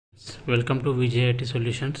Welcome to VJIT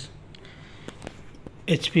solutions.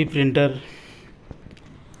 HP printer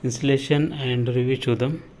installation and review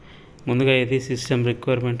చూద్దాం. ముందుగా ఇది సిస్టమ్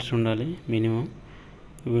రిక్వైర్మెంట్స్ ఉండాలి. మినిమం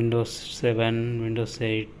విండోస్ 7, విండోస్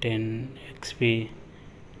 8, 10, XP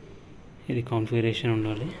ఇది కాన్ఫిగరేషన్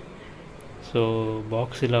ఉండాలి. సో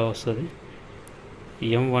బాక్స్ ఇలా వస్తుంది.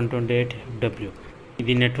 M128fw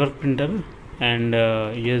ఇది network printer and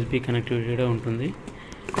USB connectivity కూడా ఉంటుంది.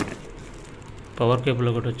 పవర్ కేబుల్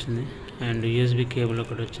ఒకటి వచ్చింది అండ్ USB కేబుల్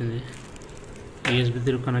ఒకటి వచ్చింది. USB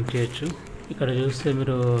తో కనెక్ట్ చేయొచ్చు. ఇక్కడ చూస్తే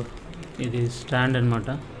మీరు ఇది స్టాండ్ అన్నమాట,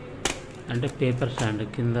 అంటే పేపర్ స్టాండ్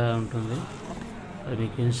కింద ఉంటుంది. అది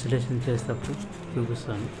మీకు ఇన్స్టలేషన్ చేసేటప్పుడు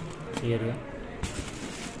చూపిస్తాను క్లియర్గా.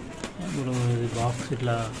 ఇప్పుడు ఇది బాక్స్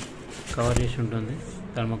ఇట్లా కవర్ చేసి ఉంటుంది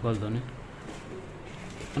థర్మాకోల్తోని.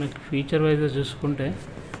 మనకి ఫీచర్ వైజ్గా చూసుకుంటే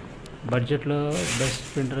బడ్జెట్లో బెస్ట్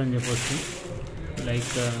ప్రింటర్ అని చెప్పొచ్చు.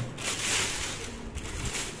 లైక్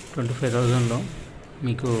 25,000లో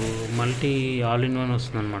మీకు మల్టీ ఆల్ ఇన్ వన్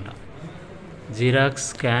వస్తుంది అనమాట. Xerox,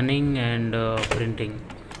 scanning and printing.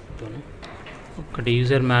 ఒకటి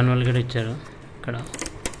యూజర్ మాన్యువల్ కూడా ఇచ్చారు ఇక్కడ,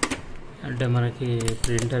 అంటే మనకి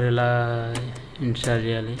ప్రింటర్ ఎలా ఇన్స్టాల్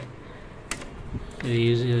చేయాలి ఇది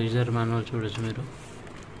యూజర్ మాన్యువల్ చూడొచ్చు మీరు.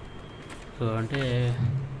 సో అంటే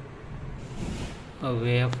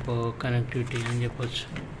వే ఆఫ్ కనెక్టివిటీ అని చెప్పొచ్చు.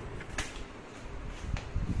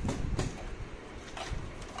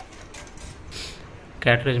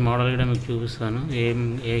 క్యాటరేజ్ మోడల్ కూడా మీకు చూపిస్తాను,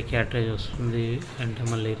 ఏ క్యాటరేజ్ వస్తుంది అంటే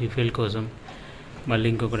మళ్ళీ రీఫిల్ కోసం మళ్ళీ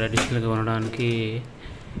ఇంకొకటి అడిషనల్గా ఉండడానికి.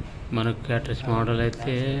 మనకు క్యాటరేజ్ మోడల్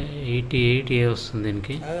అయితే 88A వస్తుంది.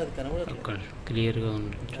 దీనికి ఒక క్లియర్గా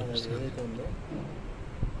చూపిస్తాను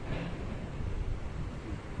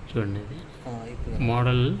చూడండి. ఇది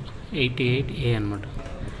మోడల్ 88A అనమాట.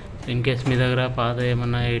 ఇన్ కేస్ మీ దగ్గర పాత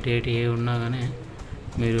ఏమన్నా 88A ఉన్నా కానీ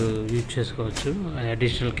మీరు యూజ్ చేసుకోవచ్చు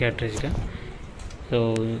అడిషనల్ క్యాటరేజ్గా. సో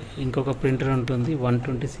ఇంకొక ప్రింటర్ ఉంటుంది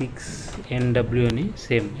 126NW అని,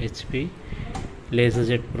 same HP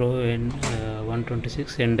LaserJet Pro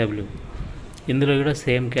 126NW. ఇందులో కూడా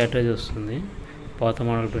సేమ్ క్యాటరేజ్ వస్తుంది, పాత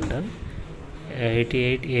మోడల్ ప్రింటర్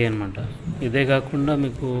 88A అనమాట. ఇదే కాకుండా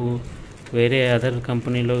మీకు వేరే అదర్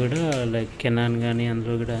కంపెనీలో కూడా లైక్ కెనాన్ కానీ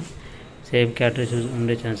అందులో కూడా సేమ్ క్యాటరేజ్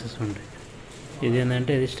ఉండే ఛాన్సెస్ ఉంటాయి. ఇది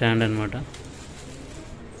ఏంటంటే ఇది స్టాండ్ అనమాట.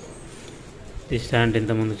 ఈ స్టాండ్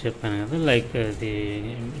ఇంతకుముందు చెప్పాను కదా, లైక్ ఇది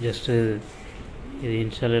జస్ట్ ఇది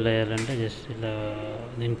ఇన్స్టాల్ ఎలా చేయాలంటే జస్ట్ ఇలా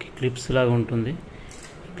దీనికి క్లిప్స్ లాగా ఉంటుంది.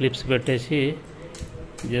 క్లిప్స్ పెట్టేసి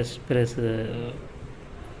జస్ట్ ప్రెస్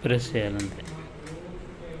చేయాలంతే.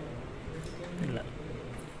 ఇలా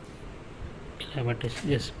పెట్టేసి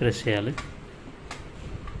జస్ట్ ప్రెస్ చేయాలి,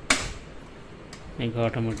 మీకు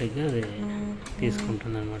ఆటోమేటిక్గా అది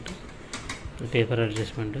తీసుకుంటుంది అనమాట. పేపర్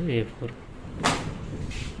అడ్జస్ట్మెంట్ A4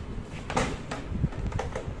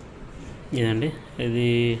 ఇదండి. ఇది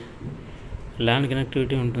ల్యాన్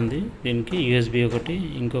కనెక్టివిటీ ఉంటుంది దీనికి. USB ఒకటి,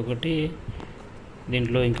 ఇంకొకటి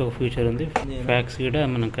దీంట్లో ఇంకొక ఫీచర్ ఉంది, ఫ్యాక్స్ కూడా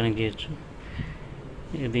మనం కనెక్ట్ చేయొచ్చు.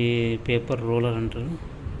 ఇది పేపర్ రోలర్ అంటారు,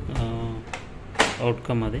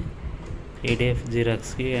 అవుట్కమ్ అది ADF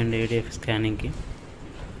జిరాక్స్కి అండ్ ADF స్కానింగ్కి.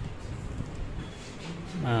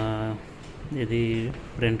 ఇది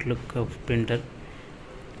ఫ్రంట్ లుక్ ఆఫ్ ప్రింటర్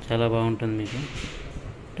చాలా బాగుంటుంది మీకు.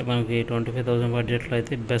 అంటే మనకి 25,000 బడ్జెట్లో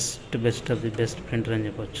అయితే best of the best printer అని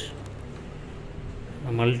చెప్పొచ్చు.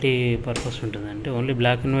 మల్టీ పర్పస్ ఉంటుంది, అంటే only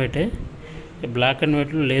black and వైటే. Black and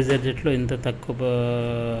వైట్లో LaserJetలో ఇంత తక్కువ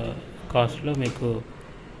కాస్ట్లో మీకు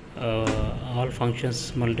ఆల్ ఫంక్షన్స్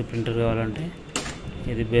మల్టీ ప్రింటర్ కావాలంటే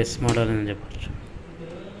ఇది బెస్ట్ మోడల్ అని చెప్పొచ్చు.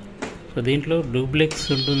 సో దీంట్లో డూప్లెక్స్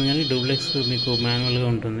ఉంటుంది, కానీ డూప్లెక్స్ మీకు మాన్యువల్గా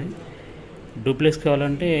ఉంటుంది. డూప్లెక్స్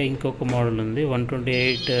కావాలంటే ఇంకొక మోడల్ ఉంది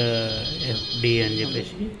 128fd అని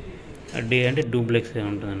చెప్పేసి. D అంటే డూప్లెక్స్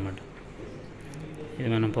ఉంటుంది అనమాట. ఇది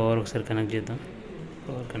మనం పవర్ ఒకసారి కనెక్ట్ చేద్దాం,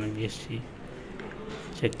 పవర్ కనెక్ట్ చేసి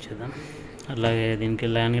చెక్ చేద్దాం. అలాగే దీనికి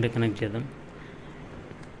ల్యాన్ కూడా కనెక్ట్ చేద్దాం.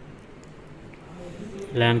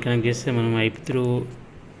 ల్యాన్ కనెక్ట్ చేస్తే మనం IP త్రూ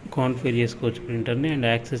కాన్ఫిగర్ చేసుకోవచ్చు ప్రింటర్ని అండ్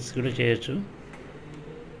యాక్సెస్ కూడా చేయొచ్చు.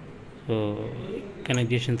 సో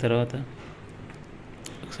కనెక్ట్ చేసిన తర్వాత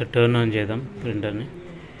ఒకసారి టర్న్ ఆన్ చేద్దాం ప్రింటర్ని.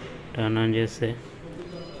 టర్న్ ఆన్ చేస్తే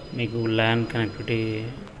మీకు ల్యాన్ కనెక్టివిటీ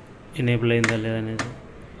ఎనేబుల్ అయిందా లేదా అనేది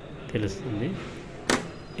తెలుస్తుంది.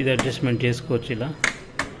 ఇది అడ్జస్ట్మెంట్ చేసుకోవచ్చు ఇలా.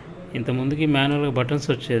 ఇంతకుముందుకి మాన్యువల్గా బటన్స్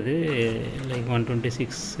వచ్చేది లైక్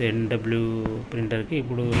 126NW ప్రింటర్కి,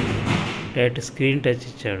 ఇప్పుడు డైరెక్ట్ స్క్రీన్ టచ్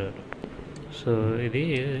ఇచ్చాడు. సో ఇది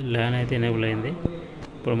ల్యాన్ అయితే ఎనేబుల్ అయింది.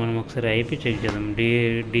 ఇప్పుడు మనం ఒకసారి IP చెక్ చేద్దాం.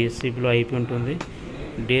 DHCPలో IP ఉంటుంది,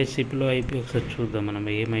 DHCPలో IP ఒకసారి చూద్దాం మనం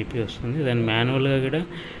ఏం IP వస్తుంది. దాన్ని మాన్యువల్గా కూడా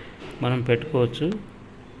మనం పెట్టుకోవచ్చు.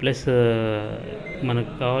 ప్లస్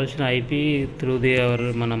మనకు కావాల్సిన ఐపీ త్రూ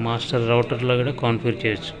మన మాస్టర్ రౌటర్లో కూడా కాన్ఫిగర్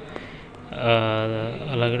చేయొచ్చు.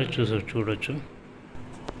 అలా కూడా చూడొచ్చు.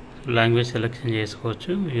 లాంగ్వేజ్ సెలెక్షన్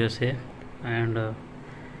చేసుకోవచ్చు, యూఎస్ఏ. అండ్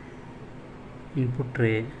ఇన్పుట్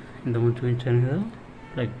ట్రే ఇంతకుముందు చూపించాను కదా,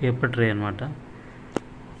 లైక్ పేపర్ ట్రే అనమాట,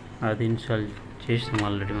 అది ఇన్స్టాల్ చేసాము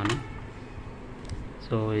ఆల్రెడీ మనం.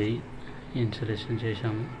 సో ఇన్స్టాలేషన్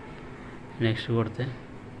చేసాము. నెక్స్ట్ కొడితే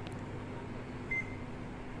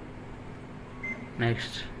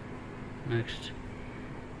next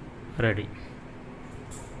ready.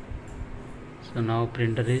 So now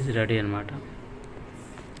printer is ready అనమాట.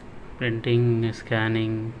 Printing,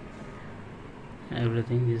 scanning,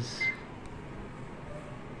 everything is.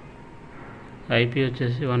 IP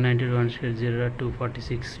వచ్చేసి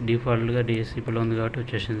 192.168.0.246 డిఫాల్ట్గా డిఎస్సిపిలో ఉంది కాబట్టి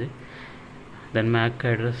వచ్చేసింది. దాని మ్యాక్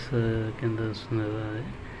అడ్రస్ కింద వస్తుంది కదా, అది.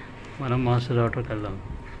 మనం మాస్టర్ రౌటర్కి వెళ్దాం.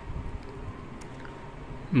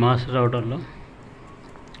 మాస్టర్ రౌటర్లో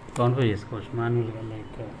కాన్ఫిగర్ చేసుకోవచ్చు మాన్యువల్గా.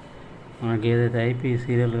 లైక్ మనకి ఏదైతే ఐపీ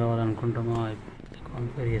సీరియల్ కావాలనుకుంటామో ఐపీ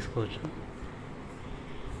కాన్ఫిగర్ చేసుకోవచ్చు.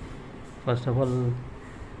 ఫస్ట్ ఆఫ్ ఆల్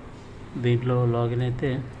దీంట్లో లాగిన్ అయితే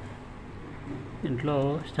దీంట్లో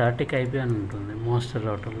స్టాటిక్ ఐపీ అని ఉంటుంది మాస్టర్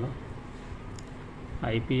రౌటర్లో.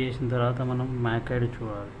 ఐపీ చేసిన తర్వాత మనం మ్యాక్ ఐడి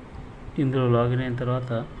చూడాలి. ఇందులో లాగిన్ అయిన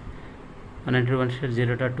తర్వాత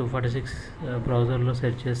 192.168.0.246 బ్రౌజర్లో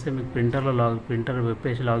సెర్చ్ చేస్తే మీకు ప్రింటర్ వెబ్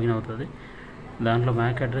పేజ్ లాగిన్ అవుతుంది. దాంట్లో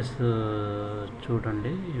మ్యాక్ అడ్రస్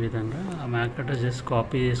చూడండి ఈ విధంగా. ఆ మ్యాక్ అడ్రస్ జస్ట్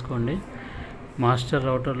కాపీ చేసుకోండి. మాస్టర్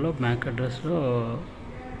రౌటర్లో మ్యాక్ అడ్రస్లో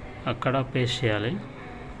అక్కడ పేస్ట్ చేయాలి.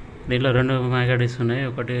 దీంట్లో 2 మ్యాక్ అడ్రస్ ఉన్నాయి.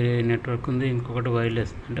 ఒకటి నెట్వర్క్ ఉంది, ఇంకొకటి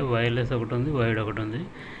వైర్లెస్. అంటే వైర్లెస్ ఒకటి ఉంది, వైడ్ ఒకటి ఉంది.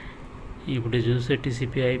 ఇప్పుడు చూస్తే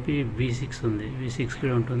టీసీపీ ఐపీ V6 ఉంది. V6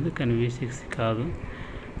 కూడా ఉంటుంది, కానీ V6 కాదు.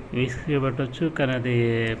 V6 పెట్టవచ్చు, కానీ అది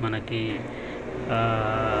మనకి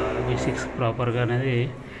V6 ప్రాపర్గా అనేది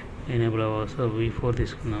ఎనేబుల్ అవ్వదు. సో V4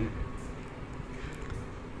 తీసుకుందాం.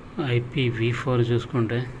 ఐపీ V4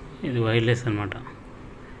 చూసుకుంటే ఇది వైర్లెస్ అనమాట.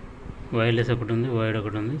 వైర్లెస్ ఒకటి ఉంది, వైడ్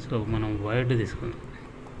ఒకటి ఉంది. సో మనం వైడ్ తీసుకుందాం,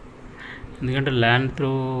 ఎందుకంటే ల్యాన్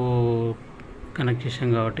త్రూ కనెక్ట్ చేసాం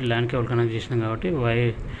కాబట్టి, ల్యాన్ కేబుల్ కనెక్ట్ చేసాం కాబట్టి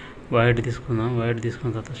వైడ్ తీసుకుందాం. వైడ్ తీసుకున్న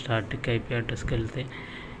తర్వాత స్టాటిక్ ఐపీ అడ్రస్కి వెళ్తే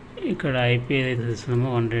ఇక్కడ ఐపీ ఏదైతే ఇస్తున్నామో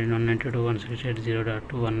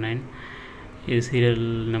 192.168.0.219 ఇది సీరియల్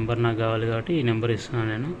నెంబర్ నాకు కావాలి కాబట్టి ఈ నెంబర్ ఇస్తున్నాను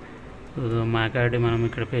నేను. మ్యాక్ ఐడి మనం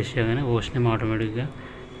ఇక్కడ పేస్ట్ చేయగానే హోస్ట్ నేమ్ ఆటోమేటిక్గా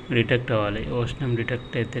డిటెక్ట్ అవ్వాలి. హోస్ట్ నేమ్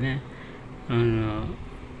డిటెక్ట్ అయితేనే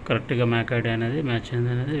కరెక్ట్గా మ్యాక్ ఐడి అనేది మ్యాచ్ అయింది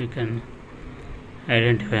అనేది యూ కెన్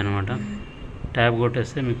ఐడెంటిఫై అనమాట. ట్యాబ్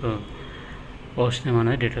కొట్టేస్తే మీకు హోస్ట్ నేమ్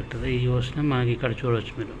అనేది డిటెక్ట్ అవుతుంది. ఈ హోస్ట్ నేమ్ మనకి ఇక్కడ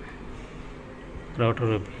చూడవచ్చు మీరు రౌటర్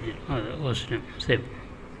వెబ్ పేజ్. అదే host name save.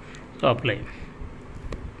 So apply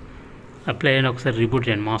అయిన ఒకసారి రిబూట్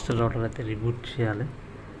చేయండి. మాస్టర్ రౌటర్ అయితే రిబూట్ చేయాలి.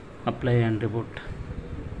 అప్లై అండ్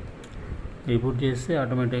రిబూట్ చేస్తే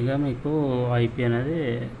ఆటోమేటిక్గా మీకు ఐపీ అనేది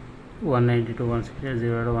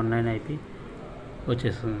 192.168.0.19 ఐపీ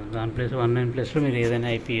వచ్చేస్తుంది. దాని ప్లేస్ 19 ప్లేస్లో మీరు ఏదైనా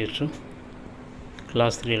ఐపీ ఇవ్వచ్చు.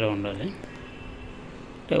 క్లాస్ 3లో ఉండాలి.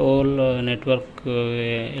 అంటే ఓల్ నెట్వర్క్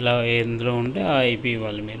ఇలా ఎందులో ఉంటే ఆ ఐపీ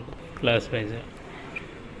ఇవ్వాలి మీరు క్లాస్ వైజ్గా.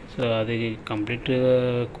 సో అది కంప్లీట్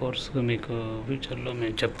కోర్స్ మీకు ఫ్యూచర్లో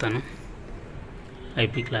నేను చెప్తాను.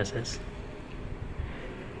 ఐపీ క్లాసెస్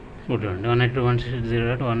గుడ్ అండి.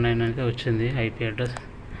 192.168.0.19 అయితే వచ్చింది ఐపీ అడ్రస్.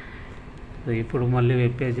 ఇప్పుడు మళ్ళీ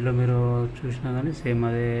వెబ్ పేజీలో మీరు చూసినా కానీ సేమ్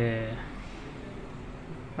అదే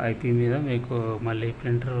ఐపీ మీద మీకు మళ్ళీ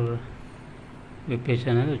ప్రింటర్ వెబ్ పేజ్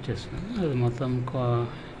అనేది వచ్చేస్తుంది. అది మొత్తం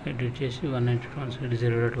ఎడిట్ చేసి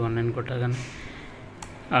 192.168.0.19 కొట్టగానే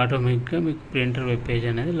ఆటోమేటిక్గా మీకు ప్రింటర్ వెబ్ పేజ్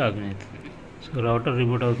అనేది లాగిన్ అవుతుంది. సో రౌటర్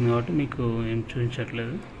రిబూట్ అవుతుంది కాబట్టి మీకు ఏం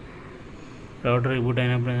చూపించట్లేదు. రౌటర్ రిబూట్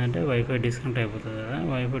అయినప్పుడు ఏంటంటే వైఫై డిస్కనెక్ట్ అయిపోతుంది కదా.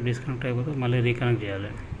 వైఫై డిస్కనెక్ట్ అయిపోతే మళ్ళీ రీకనెక్ట్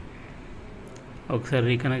చేయాలి. ఒకసారి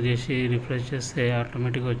రీకనెక్ట్ చేసి రిఫ్రెష్ చేస్తే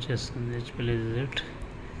ఆటోమేటిక్గా వచ్చేస్తుంది LaserJet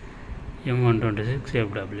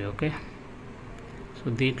M128fw. ఓకే. సో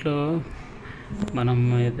దీంట్లో మనం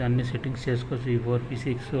అన్ని సెట్టింగ్స్ చేసుకోవచ్చు. V4,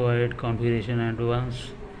 P6, wide configuration, advance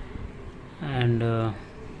and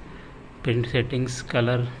print settings,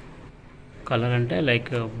 colour అంటే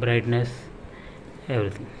లైక్ బ్రైట్నెస్,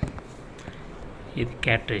 ఎవ్రీథింగ్. ఇది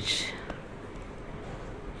క్యాట్రేజ్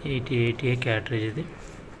 8080 క్యాట్రేజ్ ఇది.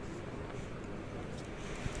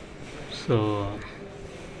 సో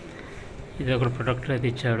ఇది ఒక ప్రొటెక్టర్ అయితే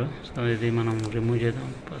ఇచ్చాడు. సో ఇది మనం రిమూవ్ చేద్దాం.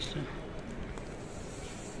 ఫస్ట్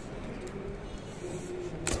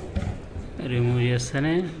రిమూవ్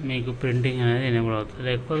చేస్తేనే మీకు ప్రింటింగ్ అనేది ఎనేబుల్ అవుతుంది,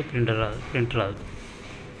 లేకపోతే ప్రింట్ రాదు.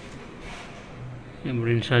 ఇప్పుడు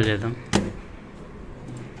ఇన్స్టాల్ చేద్దాం.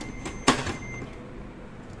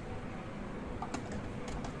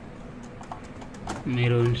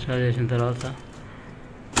 మీరు ఇన్స్టాల్ చేసిన తర్వాత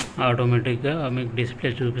ఆటోమేటిక్గా మీకు డిస్ప్లే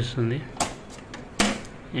చూపిస్తుంది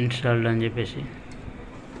ఇన్స్టాల్డ్ అని చెప్పేసి,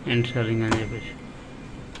 ఇన్స్టాలింగ్ అని చెప్పేసి.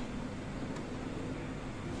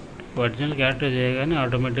 ఒరిజినల్ క్యారెక్టర్ చేయగానే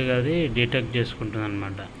ఆటోమేటిక్గా అది డిటెక్ట్ చేసుకుంటుంది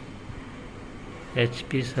అనమాట.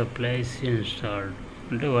 హెచ్పి సప్లైస్ ఇన్స్టాల్డ్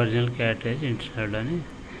అంటే ఒరిజినల్ క్యారెక్టర్ ఇన్స్టాల్డ్ అని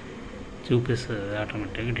చూపిస్తుంది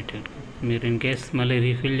ఆటోమేటిక్గా డిటెక్ట్. మీరు ఇన్ కేస్ మళ్ళీ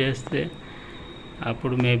రీఫిల్ చేస్తే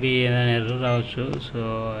అప్పుడు మేబీ ఏదైనా ఎర్రర్ రావచ్చు. సో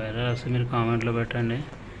ఎర్రర్ వస్తే మీరు కామెంట్లో పెట్టండి,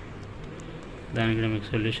 దానికి మీకు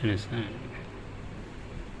సొల్యూషన్ ఇస్తాను.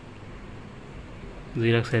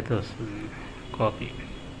 జిరాక్స్ అయితే వస్తుంది, కాపీ.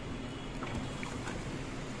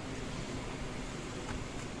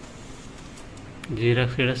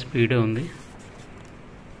 జిరాక్స్ కూడా స్పీడే ఉంది.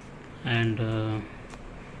 అండ్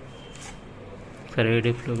సరే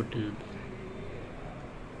ఏడిఎఫ్లో పెట్టి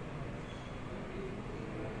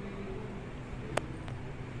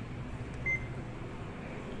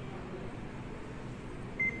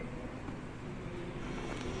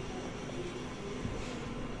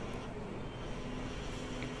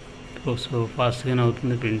సో ఫాస్ట్గానే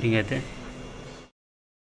అవుతుంది ప్రింటింగ్ అయితే.